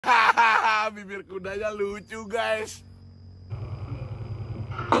Hahaha, bibir kudanya lucu, guys.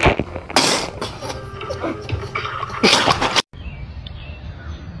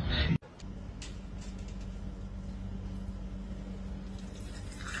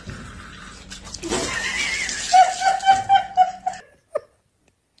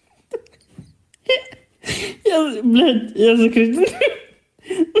 Блядь, я закричу.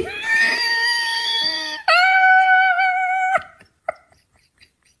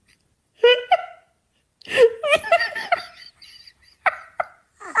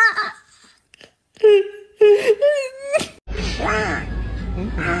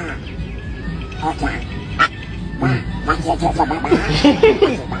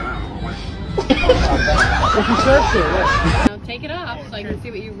 Take it off so I can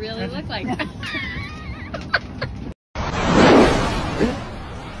see what you really look like.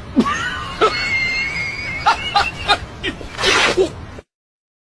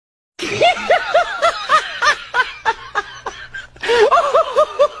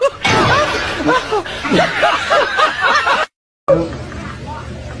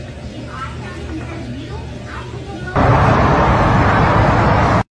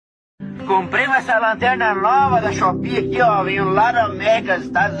 Comprei essa lanterna nova da Shopee aqui, ó, veio lá da América,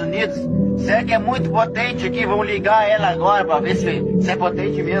 Estados Unidos. Será que é muito potente aqui? Vamos ligar ela agora pra ver se é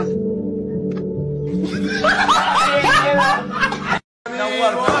potente mesmo.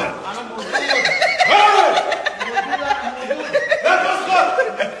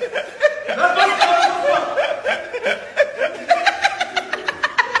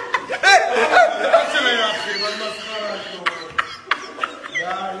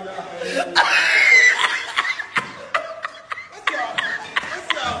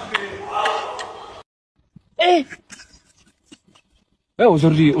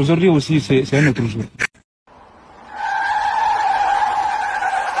 aujourd'hui aussi, c'est un autre jour.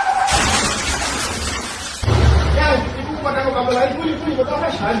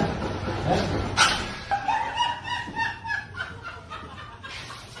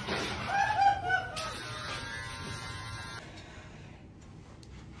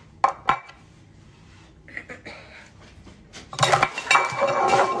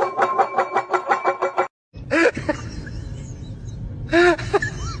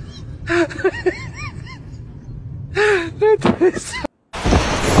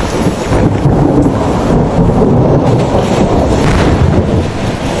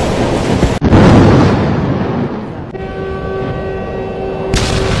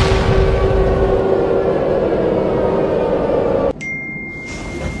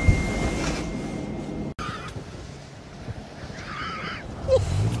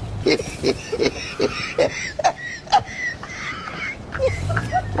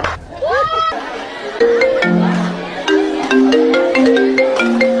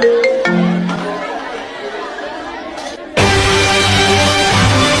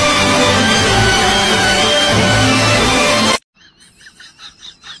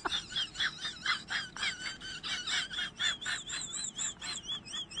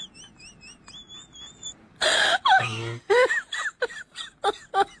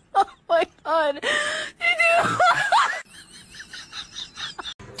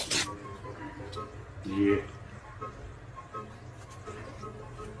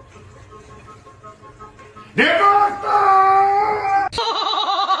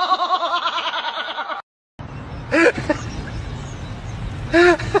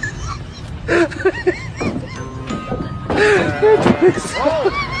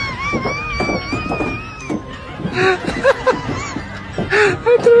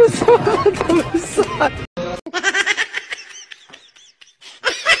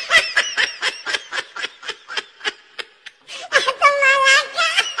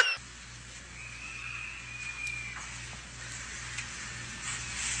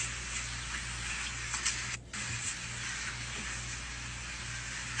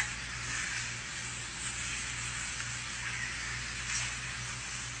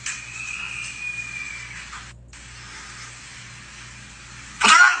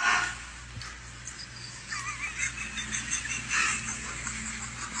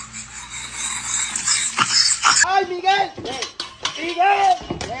 Ai, Miguel! Miguel!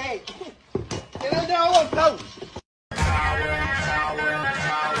 Hey! Get in there, let's go!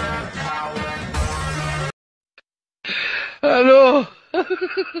 Aduh.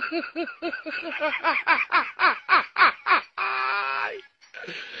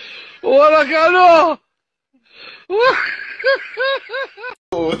 Wala ka no.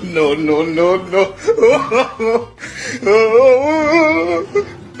 Oh, no, no, no, no.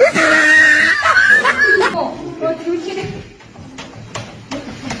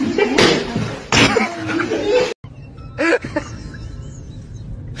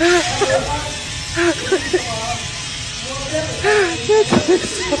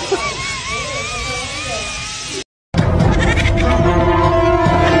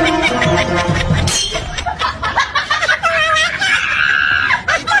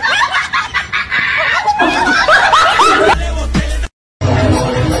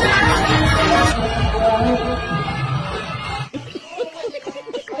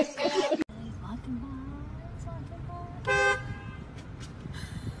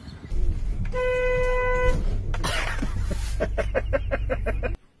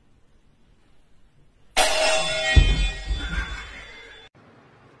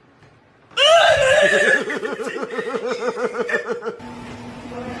 I'm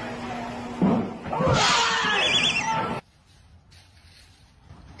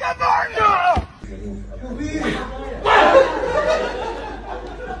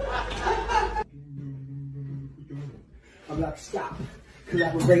like, stop,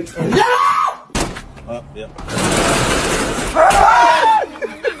 collaborate, and Yeah.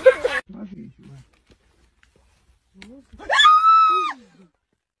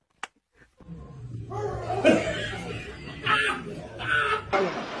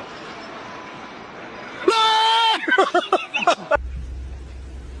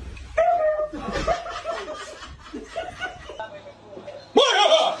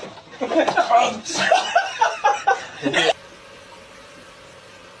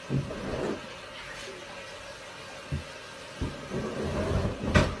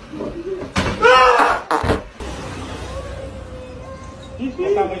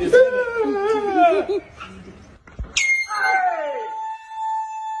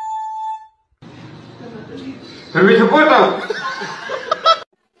 Permiso, puerta.